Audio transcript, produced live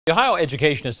The Ohio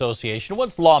Education Association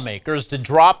wants lawmakers to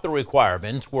drop the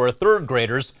requirement where third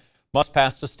graders must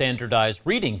pass a standardized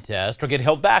reading test or get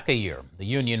held back a year. The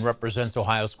union represents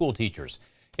Ohio school teachers.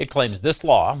 It claims this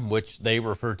law, which they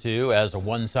refer to as a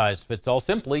one-size-fits-all,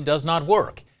 simply does not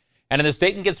work. And in this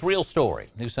Dayton Gets Real story,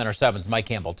 News Center 7's Mike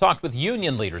Campbell talked with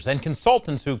union leaders and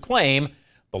consultants who claim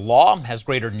the law has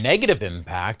greater negative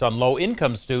impact on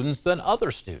low-income students than other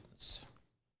students.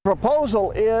 The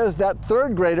proposal is that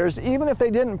third graders, even if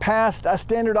they didn't pass a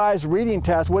standardized reading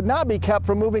test, would not be kept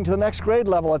from moving to the next grade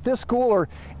level at this school or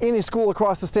any school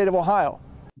across the state of Ohio.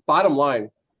 Bottom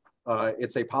line,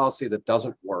 it's a policy that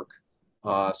doesn't work.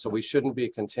 So we shouldn't be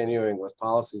continuing with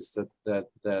policies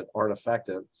that aren't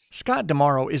effective. Scott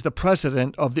DeMauro is the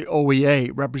president of the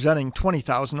OEA, representing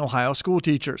 20,000 Ohio school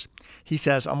teachers. He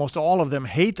says almost all of them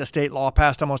hate the state law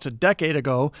passed almost a decade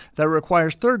ago that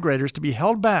requires third graders to be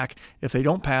held back if they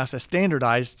don't pass a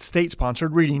standardized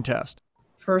state-sponsored reading test.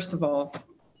 First of all,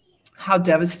 how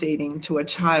devastating to a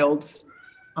child's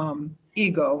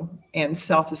ego and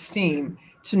self-esteem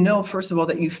to know, first of all,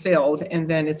 that you failed, and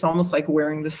then it's almost like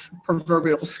wearing this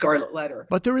proverbial scarlet letter.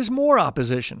 But there is more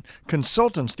opposition.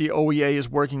 Consultants the OEA is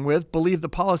working with believe the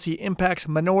policy impacts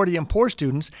minority and poor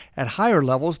students at higher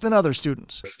levels than other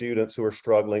students. Students who are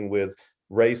struggling with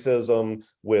racism,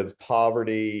 with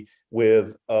poverty,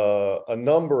 with a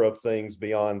number of things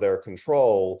beyond their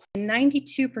control.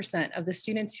 92% of the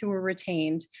students who were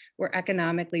retained were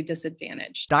economically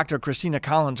disadvantaged. Dr. Christina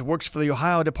Collins works for the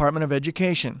Ohio Department of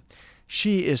Education.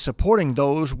 She is supporting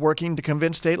those working to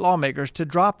convince state lawmakers to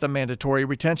drop the mandatory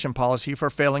retention policy for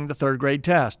failing the third grade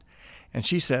test. And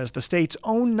she says the state's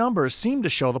own numbers seem to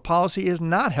show the policy is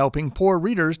not helping poor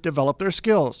readers develop their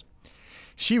skills.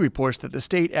 She reports that the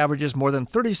state averages more than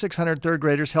 3,600 third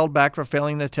graders held back for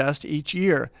failing the test each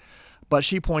year. But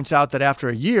she points out that after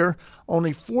a year,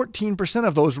 only 14%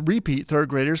 of those repeat third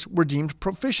graders were deemed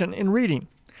proficient in reading,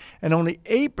 and only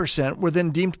 8% were then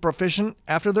deemed proficient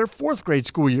after their fourth grade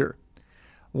school year.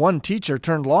 One teacher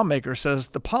turned lawmaker says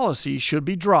the policy should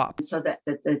be dropped. So that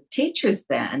the teachers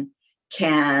then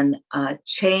can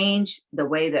change the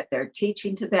way that they're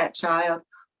teaching to that child,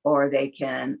 or they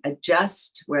can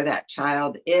adjust where that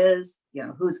child is,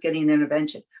 who's getting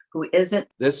intervention, who isn't.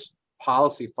 This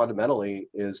policy fundamentally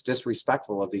is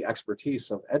disrespectful of the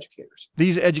expertise of educators.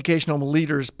 These educational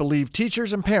leaders believe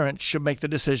teachers and parents should make the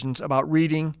decisions about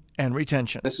reading and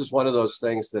retention. This is one of those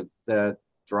things that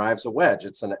drives a wedge.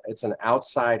 It's an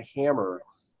outside hammer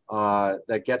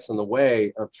that gets in the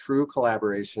way of true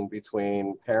collaboration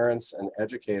between parents and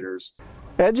educators.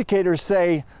 Educators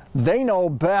say they know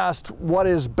best what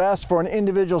is best for an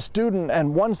individual student,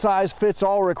 and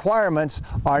one-size-fits-all requirements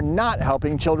are not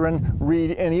helping children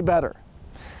read any better.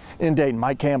 In Dayton,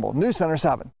 Mike Campbell, News Center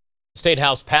 7. State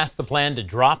House passed the plan to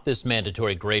drop this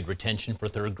mandatory grade retention for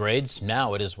third grades.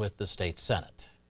 Now it is with the state Senate.